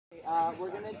we're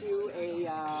gonna do a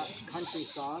country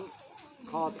song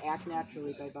called "Act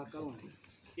Naturally" by Vicalely.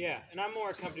 Yeah, and I'm more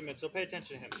accompaniment, so pay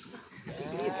attention to him.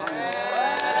 He's hungry.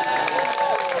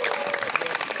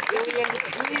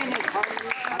 Julian is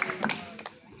hungry. I'm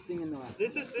singing the rest.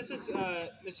 This is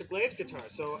Mr. Glave's guitar,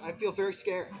 so I feel very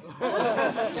scared.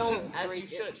 As you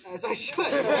should. As I should.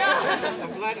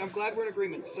 I'm glad we're in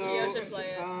agreement. So Gio should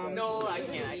play it. No, I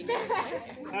can't.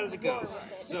 How does it go?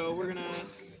 So we're gonna.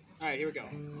 All right, here we go.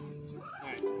 All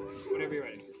right, whenever you're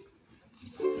ready.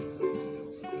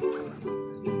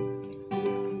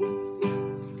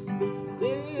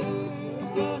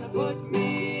 They're gonna put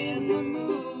me in the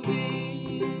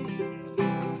movies.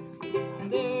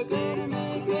 They're gonna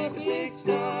make a big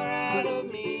star out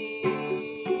of me.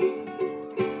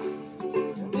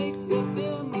 Make a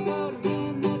film about a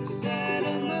man that's sad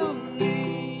and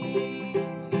lonely.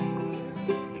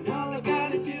 And all I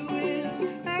gotta do is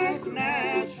act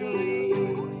naturally.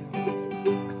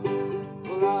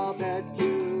 Well, I'll bet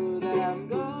you that I'm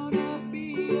gonna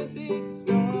be a big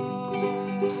star.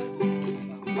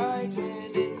 Might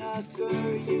win an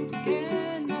Oscar, you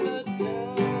can never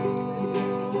tell.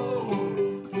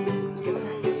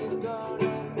 Movie's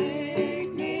gonna make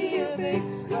me a big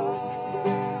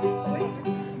star.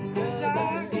 'Cause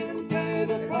I can play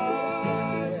the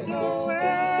part so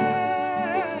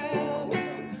well.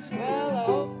 Well, I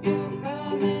hope you'll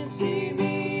come and see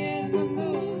me in the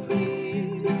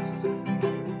movies.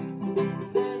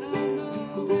 Then I'll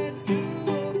know that you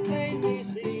will plainly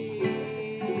see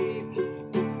the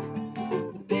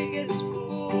biggest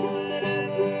fool that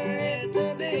ever hit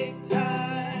the big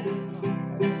time.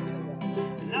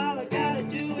 And all I gotta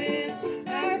do is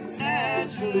act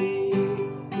naturally.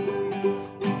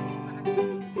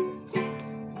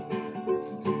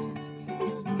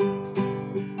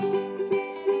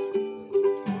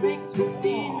 Make the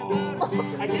scene about a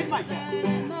man I did my best.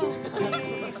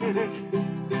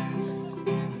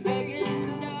 begging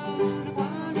down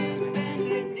upon his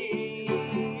bended knee.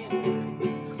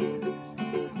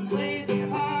 Play the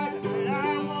part, but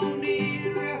I won't need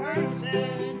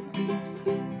rehearsing.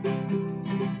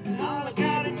 And all I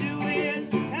gotta do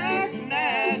is act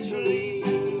naturally.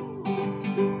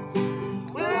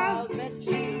 Well, I'll bet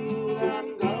you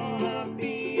I'm gonna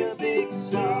be a big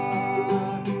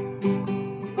star.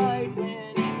 Might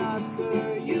win an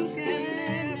Oscar, you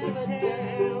can never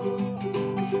tell.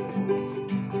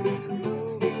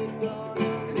 Movie's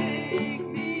gonna make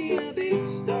me a big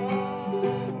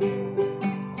star.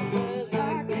 'Cause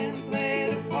I can play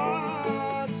the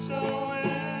part so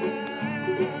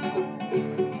well.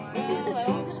 Well, I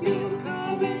hope you'll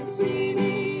come and see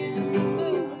me in the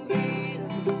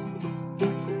movies.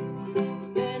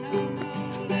 Then I'll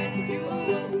know that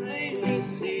you'll plainly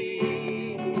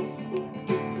see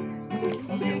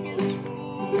the biggest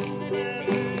fool that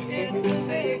ever hit the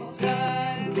big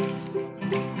time.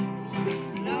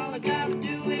 And all I gotta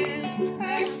do is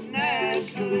act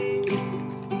naturally.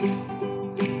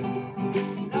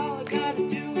 And all I gotta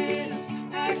do is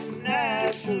act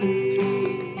naturally.